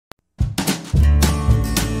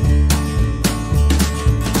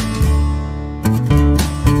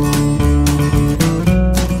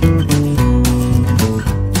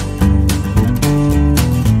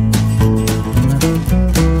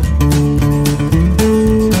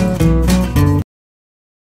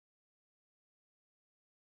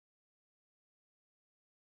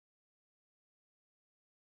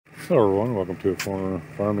Hello everyone, welcome to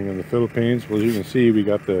Farming in the Philippines. Well, as you can see, we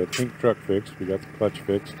got the pink truck fixed, we got the clutch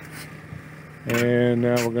fixed, and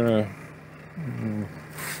now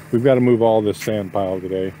we've got to move all this sand pile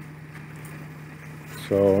today.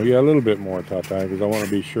 So yeah, a little bit more Tata, because I want to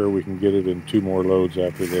be sure we can get it in 2 more loads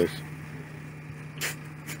after this.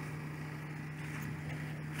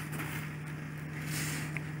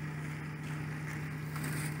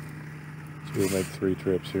 So we'll make 3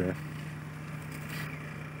 trips here.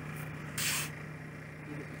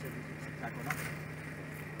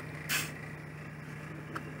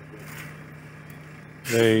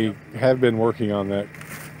 They have been working on that,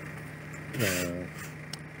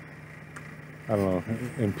 I don't know,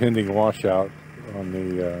 impending washout on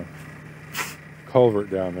the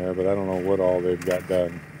culvert down there, but I don't know what all they've got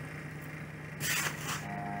done.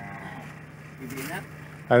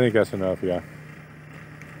 I think that's enough, yeah.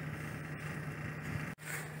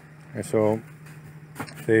 And so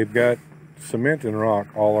they've got cement and rock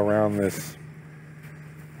all around this,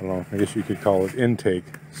 I don't know, I guess you could call it intake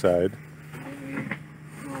side.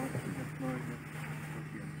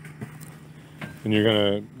 And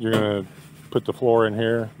you're gonna put the floor in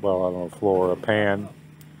here. Well, I don't know, floor, a pan.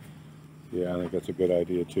 Yeah, I think that's a good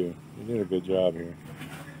idea too. You did a good job here.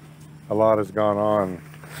 A lot has gone on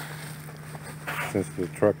since the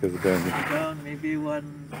truck has been down, maybe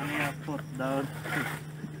 1.5 foot down.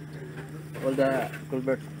 All the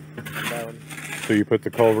culvert down. So you put the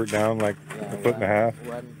culvert down like a foot and a half?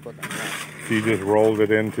 1 foot and a half. So you just rolled it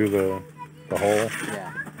into the hole? Yeah.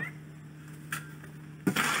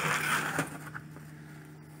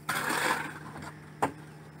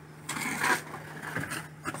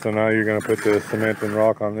 So now you're going to put the cement and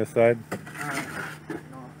rock on this side? No,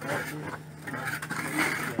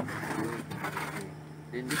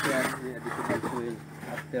 then this one, the additional soil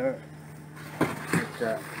after.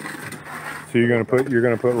 So you're going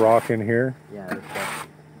to put rock in here? Yeah.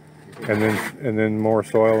 And then more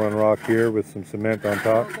soil and rock here with some cement on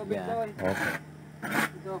top? Yeah. Okay.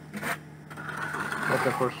 That's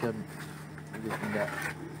the portion using that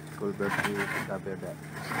culvert to cover that.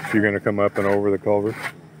 So you're going to come up and over the culvert?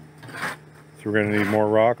 So we're going to need more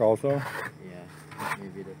rock also? Yeah,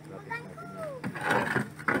 maybe the truck is not enough.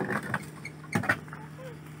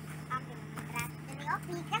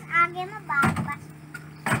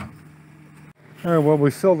 Alright, well,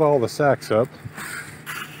 we filled all the sacks up.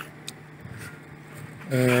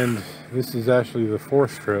 And this is actually the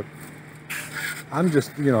 4th trip. I'm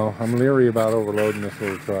just, you know, I'm leery about overloading this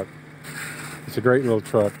little truck. It's a great little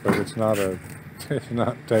truck, but it's not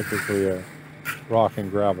technically a rock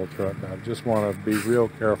and gravel truck. I just want to be real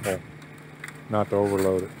careful not to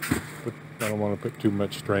overload it. I don't want to put too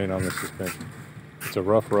much strain on the suspension. It's a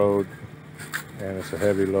rough road and it's a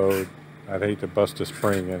heavy load. I'd hate to bust a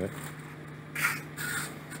spring in it.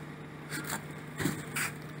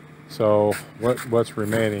 So what's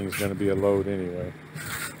remaining is going to be a load anyway.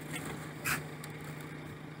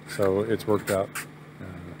 So it's worked out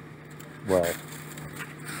well.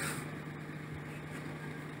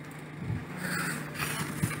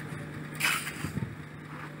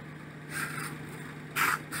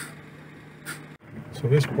 So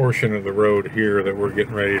this portion of the road here that we're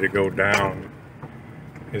getting ready to go down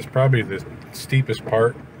is probably the steepest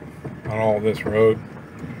part on all this road.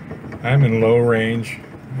 I'm in low range,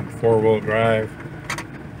 4-wheel drive,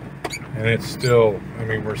 and it's still, I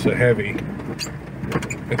mean, we're so heavy,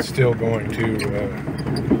 it's still going to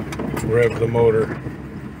rev the motor.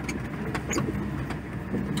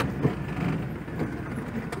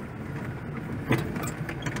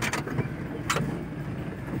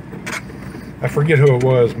 I forget who it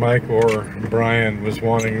was, Mike or Brian was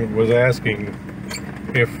asking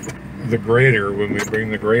if the grader, when we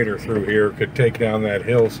bring the grader through here, could take down that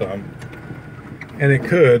hill some. And it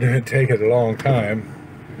could. It'd take it a long time,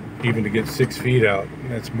 even to get 6 feet out.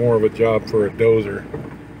 That's more of a job for a dozer.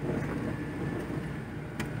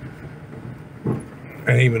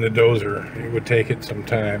 And even a dozer, it would take it some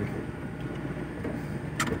time.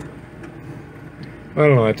 I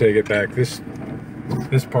don't know, I take it back. This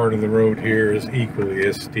part of the road here is equally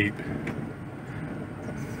as steep.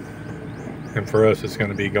 And for us, it's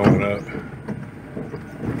going to be going up.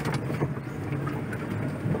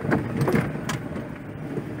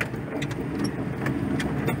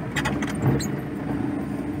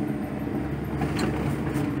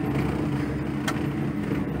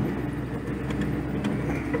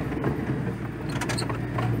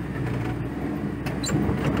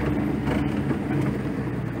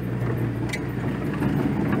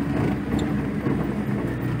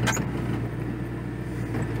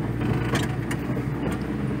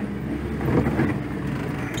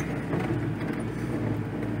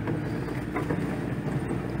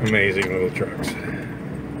 Amazing little trucks.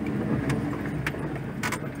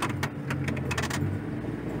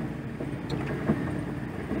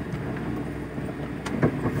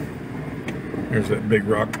 Here's that big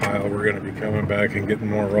rock pile we're going to be coming back and getting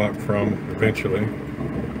more rock from eventually.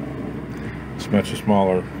 It's much a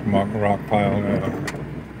smaller rock pile now.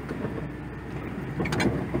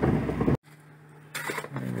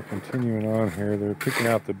 And we're continuing on here. They're picking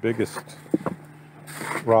out the biggest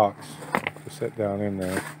rocks to set down in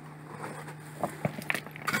there.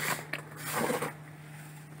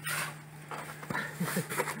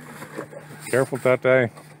 Careful, Tata.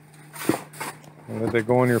 Don't let that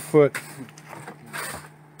go on your foot.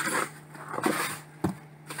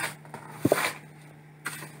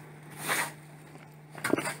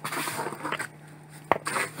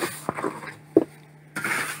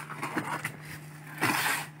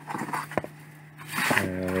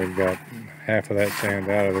 And they've got half of that sand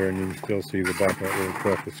out of there, and you can still see the back of that little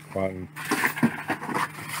truck is squatting.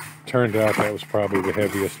 Turned out that was probably the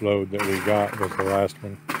heaviest load that we got, was the last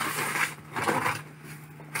one.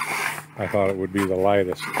 I thought it would be the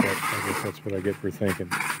lightest, but I guess that's what I get for thinking.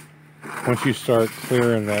 Once you start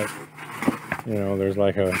clearing that, you know, there's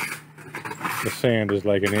like the sand is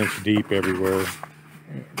like an inch deep everywhere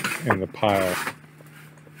in the pile.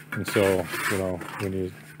 And so, you know, when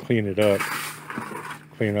you clean it up,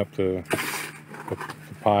 clean up the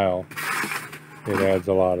pile, it adds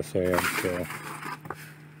a lot of sand. So.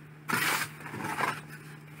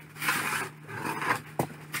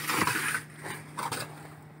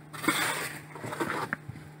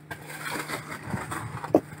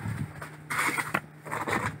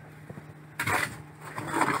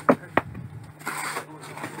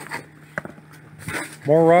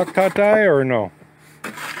 More rock, Tata, or no?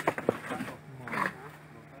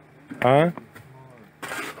 Huh?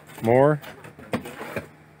 More?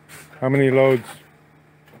 How many loads?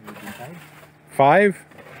 5?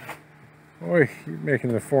 Boy, you're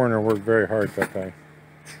making the foreigner work very hard, Tata.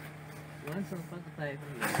 Once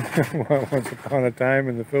upon a time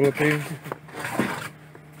in the Philippines.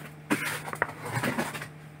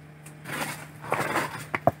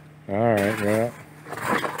 Alright, well,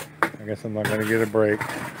 I guess I'm not going to get a break.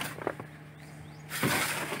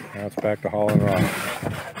 Now it's back to hauling rock.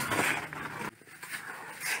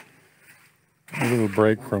 A little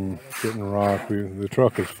break from getting rock. The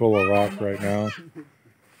truck is full of rock right now,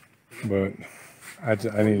 but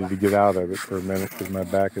I needed to get out of it for a minute because my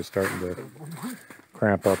back is starting to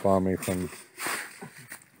cramp up on me from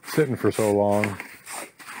sitting for so long.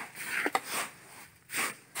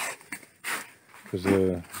 Because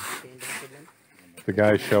the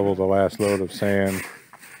guys shoveled the last load of sand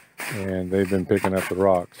and they've been picking up the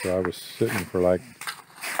rock, so I was sitting for like,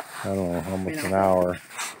 I don't know, almost an hour.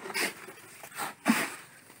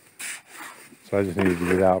 So I just needed to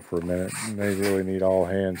get out for a minute. And they really need all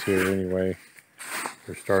hands here anyway.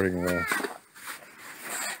 They're starting the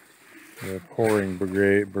pouring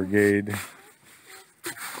brigade.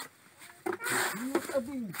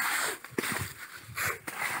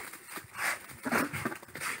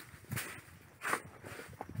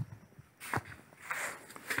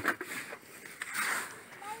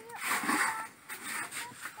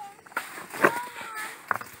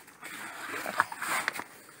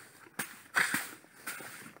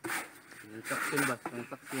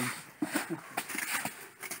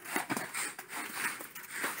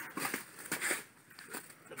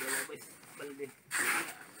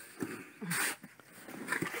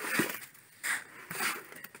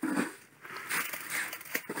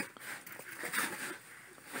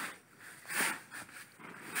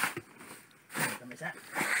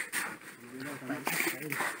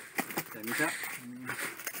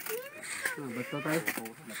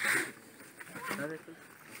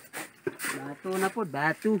 Batu na po,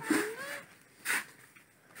 batu.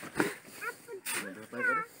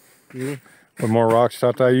 With more rocks,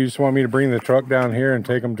 Tata, you just want me to bring the truck down here and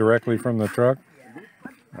take them directly from the truck?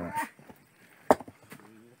 Right.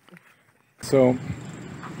 So,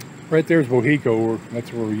 right there's Bohico.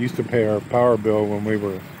 That's where we used to pay our power bill when we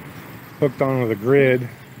were hooked onto the grid.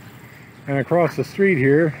 And across the street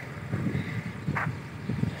here,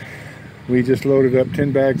 we just loaded up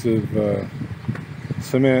 10 bags of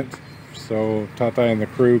cement so Tata and the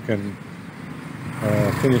crew can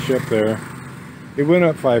finish up there. It went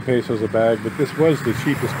up 5 pesos a bag, but this was the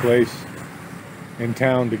cheapest place in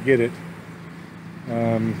town to get it.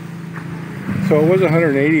 So it was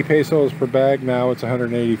 180 pesos per bag. Now it's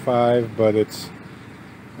 185, but it's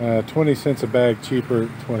 20 cents a bag cheaper,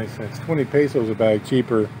 20 pesos a bag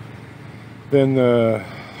cheaper than the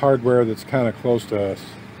hardware that's kind of close to us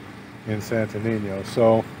in Santo Niño.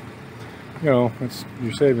 So you know,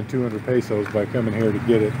 you're saving 200 pesos by coming here to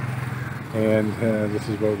get it, and this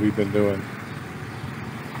is what we've been doing.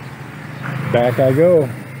 Back I go.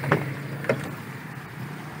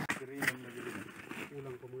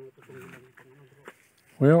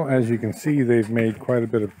 Well, as you can see, they've made quite a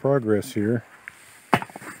bit of progress here.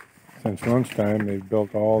 Since lunchtime, they've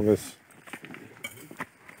built all this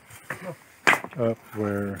up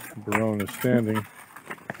where Barone is standing.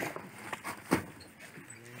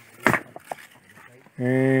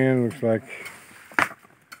 And looks like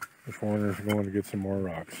the foreigners are going to get some more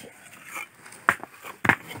rocks.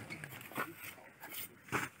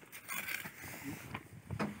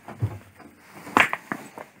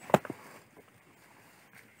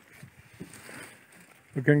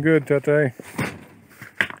 Looking good, Tate.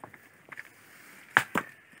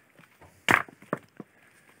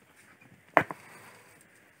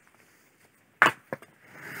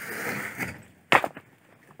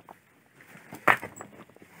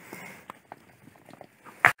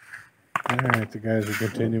 Alright, the guys are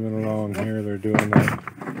continuing along here. They're doing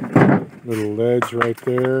that little ledge right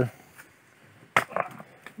there.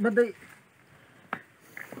 But they...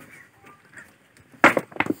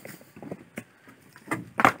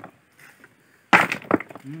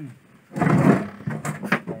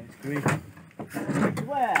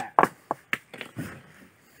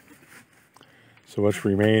 So what's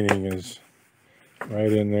remaining is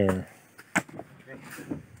right in there.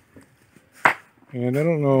 And I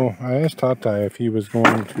don't know, I asked Tata if he was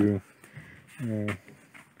going to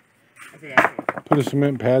put a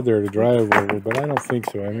cement pad there to drive over, but I don't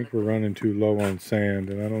think so. I think we're running too low on sand,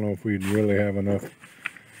 and I don't know if we'd really have enough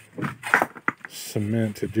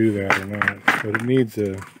cement to do that or not. But it needs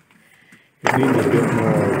a bit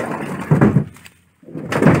more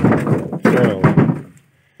soil.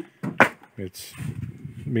 It's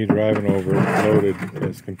me driving over it, loaded,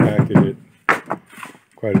 has compacted it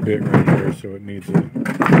quite a bit right there, so it needs a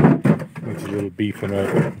little beefing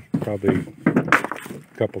up, probably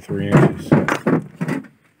a couple, 3 inches.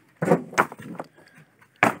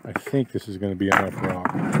 I think this is going to be enough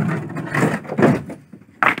rock.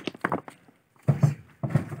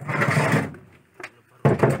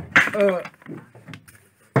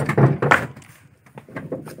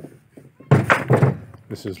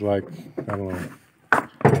 This is like, I don't know,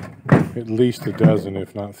 at least a dozen,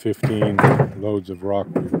 if not 15 loads of rock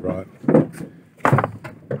we've brought.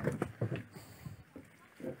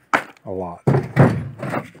 A lot.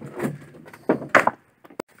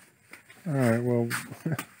 Alright, well,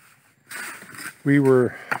 we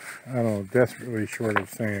were, I don't know, desperately short of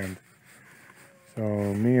sand. So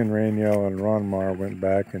me and Raniel and Ronmar went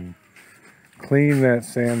back and cleaned that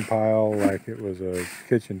sand pile like it was a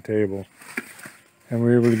kitchen table. And we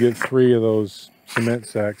were able to get 3 of those cement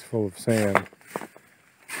sacks full of sand,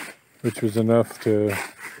 which was enough to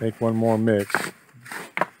make one more mix.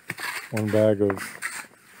 1 bag of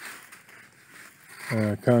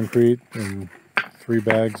concrete and 3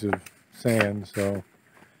 bags of sand, so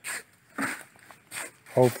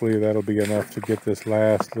hopefully that'll be enough to get this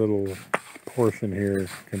last little portion here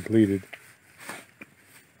completed.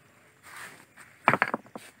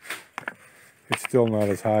 It's still not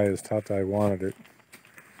as high as Tata wanted it,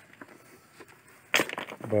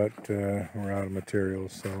 but we're out of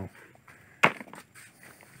materials, so I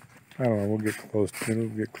don't know, we'll get close to, it'll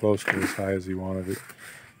get close to as high as he wanted it.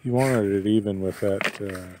 He wanted it even with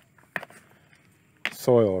that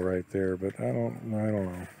soil right there, but I don't know.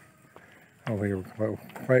 I don't think we're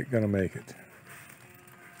quite gonna make it.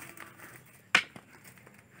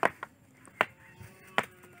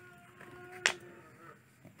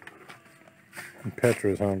 And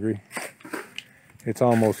Petra's hungry. It's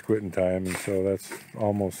almost quitting time, and so that's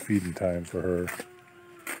almost feeding time for her.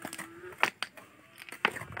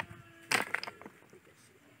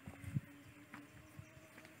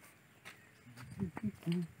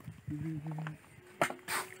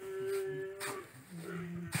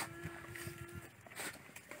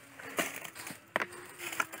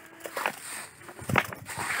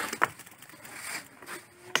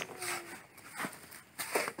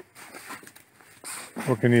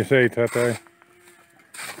 What can you say, Tata?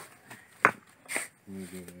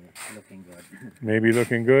 Looking good. Maybe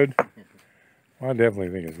looking good? Well, I definitely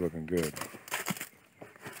think it's looking good.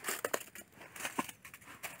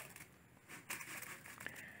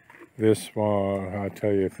 This, I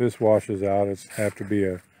tell you, if this washes out, it's have to be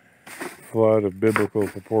a flood of biblical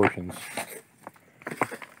proportions.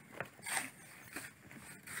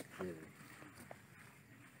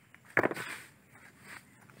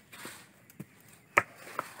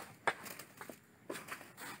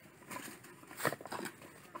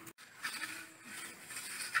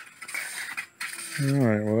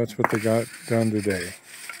 Alright, well that's what they got done today.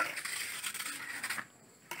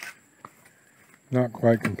 Not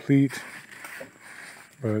quite complete,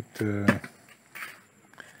 but I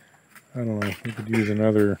don't know, we could use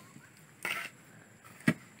another,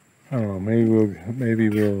 I don't know, maybe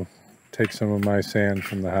we'll take some of my sand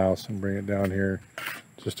from the house and bring it down here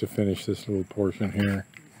just to finish this little portion here.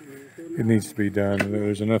 It needs to be done.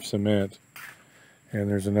 There's enough cement and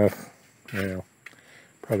there's enough, well,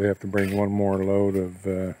 probably have to bring one more load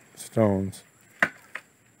of stones.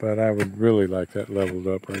 But I would really like that leveled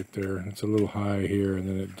up right there. It's a little high here and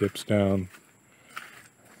then it dips down.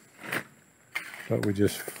 But we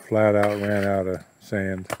just flat out ran out of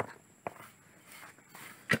sand.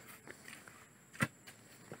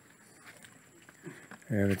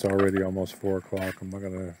 And it's already almost 4 o'clock. I'm not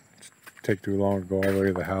going to take too long to go all the way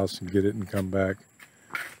to the house and get it and come back.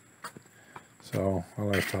 So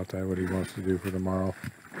I'll ask Tata what he wants to do for tomorrow.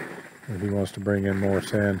 If he wants to bring in more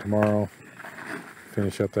sand tomorrow,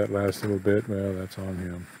 finish up that last little bit, well, that's on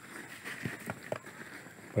him.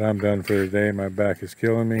 But I'm done for today. My back is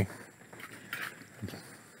killing me.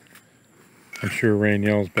 I'm sure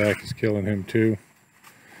Raniel's back is killing him too.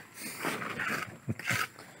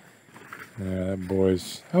 Yeah, that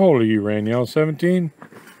boy's... How old are you, Raniel? 17?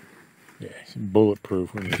 Yeah, he's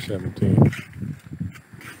bulletproof when you're 17.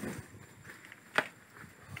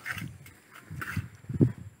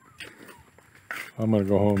 I'm going to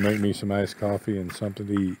go home and make me some iced coffee and something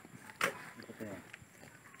to eat.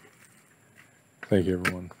 Thank you,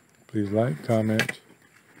 everyone. Please like, comment,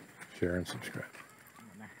 share, and subscribe.